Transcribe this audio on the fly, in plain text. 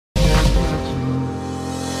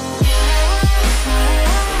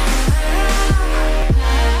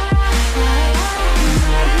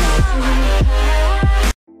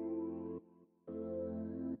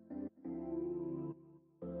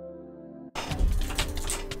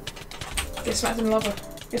Get smacked in the lava.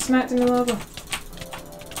 Get smacked in the lava.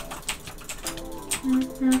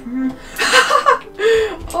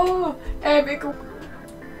 Oh, epic.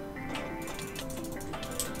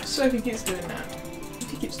 So if he keeps doing that. If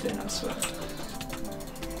he keeps doing that, I swear.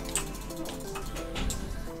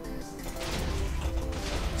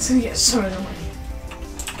 It's gonna get so annoying.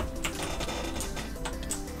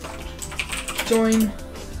 Join.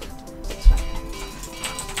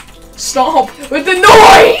 Stop with the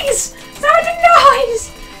noise! Stop with the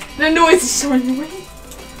noise! The noise is so annoying.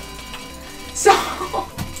 Stop!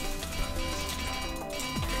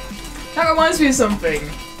 That reminds me of something.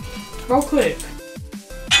 Roll clip.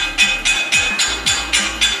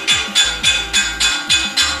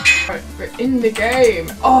 Right, we're in the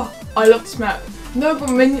game. Oh, I love this map. No, but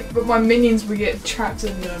my minions will get trapped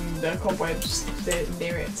in the cobwebs if they're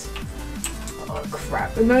near it. Oh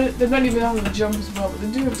crap. They don't even know how to jump as well, but they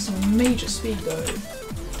do have some major speed though.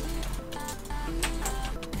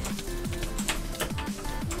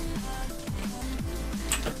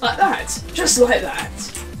 Like that. Just like that.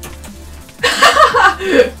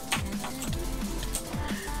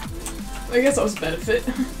 I guess that was a benefit.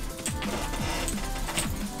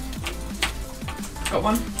 Got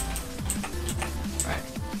one. Right.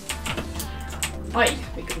 Aye,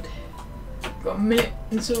 be good. Got a minute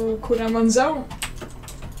until cooldown runs out.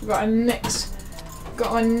 We've got our next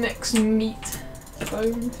meat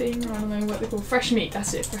bone thing. I don't know what they call fresh meat.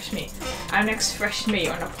 That's it, fresh meat. Our next fresh meat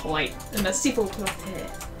on a plate, and a simple plate here.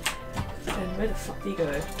 And where the fuck did he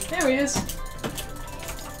go? There he is.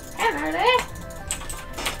 Hello there.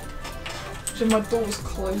 So my door's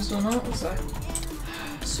closed or not? So I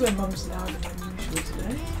swear Mum's louder than usual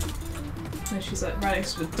today. And she's like right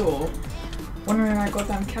next to the door, wondering where my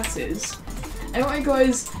goddamn cat is. Anyway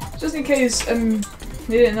guys, just in case you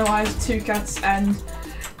didn't know, I have 2 cats and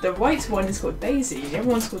the white one is called Daisy, the other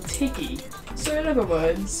one's called Tiggy. So in other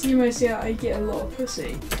words, you may see how I get a lot of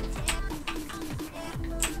pussy.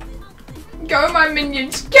 Go my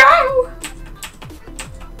minions, go!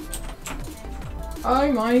 Oh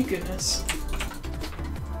my goodness.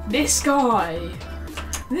 This guy.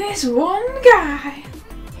 This one guy.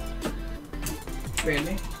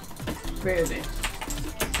 Really? Really?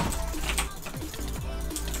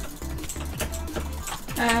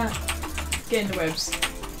 Get in the webs.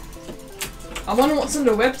 I wonder what's on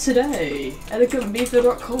the web today.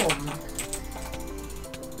 elegantbeaver.com.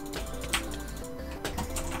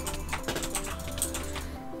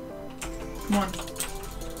 Come on.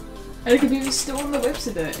 Elegant Beaver's still on the web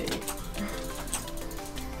today.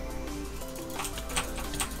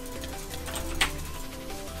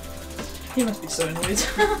 He must be so annoyed.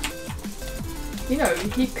 You know,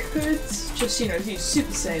 he could just, you know, use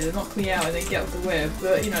Super Saiyan, knock me out and then get off the web,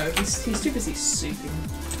 but, you know, he's too busy souping.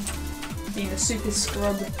 Being a super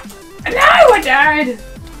scrub. And now I died!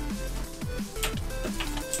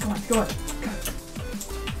 Come on, go.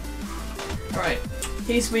 Alright,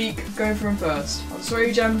 he's weak, going for him first. I'm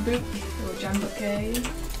sorry, Jambook, or Jambuke.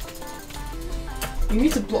 You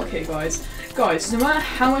need to block it, guys. Guys, no matter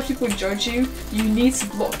how much people judge you, you need to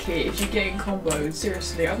block it if you're getting comboed.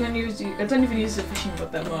 Seriously, I don't even use the fishing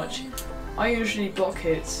rod that much. I usually block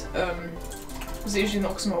it, because it usually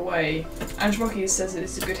knocks them away. And Rocky says that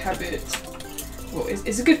it's a good habit. Well,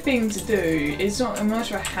 it's a good thing to do. It's not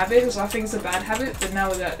much of a habit, because I think it's a bad habit, but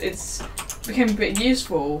now that it's become a bit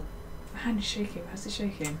useful... My hand is shaking. Why is it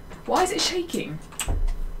shaking? Why is it shaking?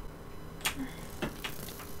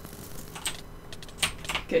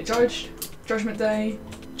 Get judged. Judgment Day.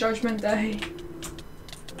 Judgment Day.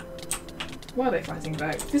 Why are they fighting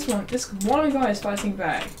back? This one guy is fighting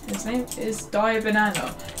back. His name is Die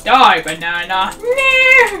Banana. Die Banana!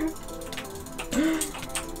 No!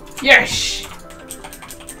 Yes!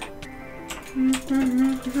 Nope,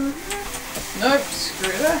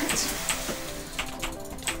 screw that.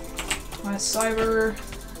 My cyber.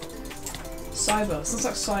 Sounds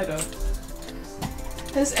like cider.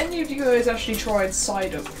 Has any of you guys actually tried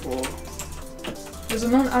cider before? There's a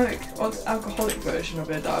non-alcoholic version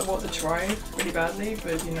of it that I want to try really badly,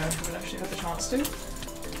 but you know, haven't actually had the chance to.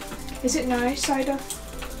 Is it nice, cider?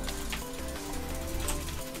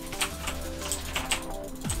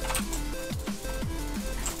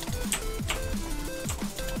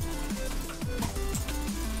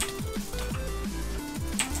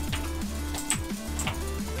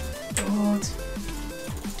 God.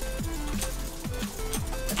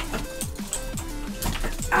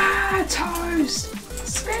 Ah, toast!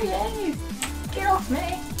 Screw you! Get off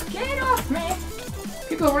me! Get off me!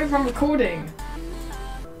 People are running from recording.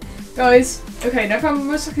 Guys, okay, now if I'm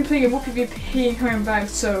most likely playing a more PvP and coming back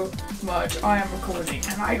so much, I am recording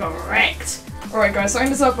and I got wrecked. Alright guys, so I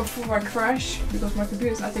end this up before I crash because my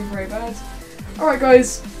computer's acting very bad. Alright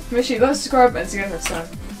guys, make sure you like, subscribe, and see you guys next time.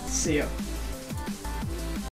 See ya.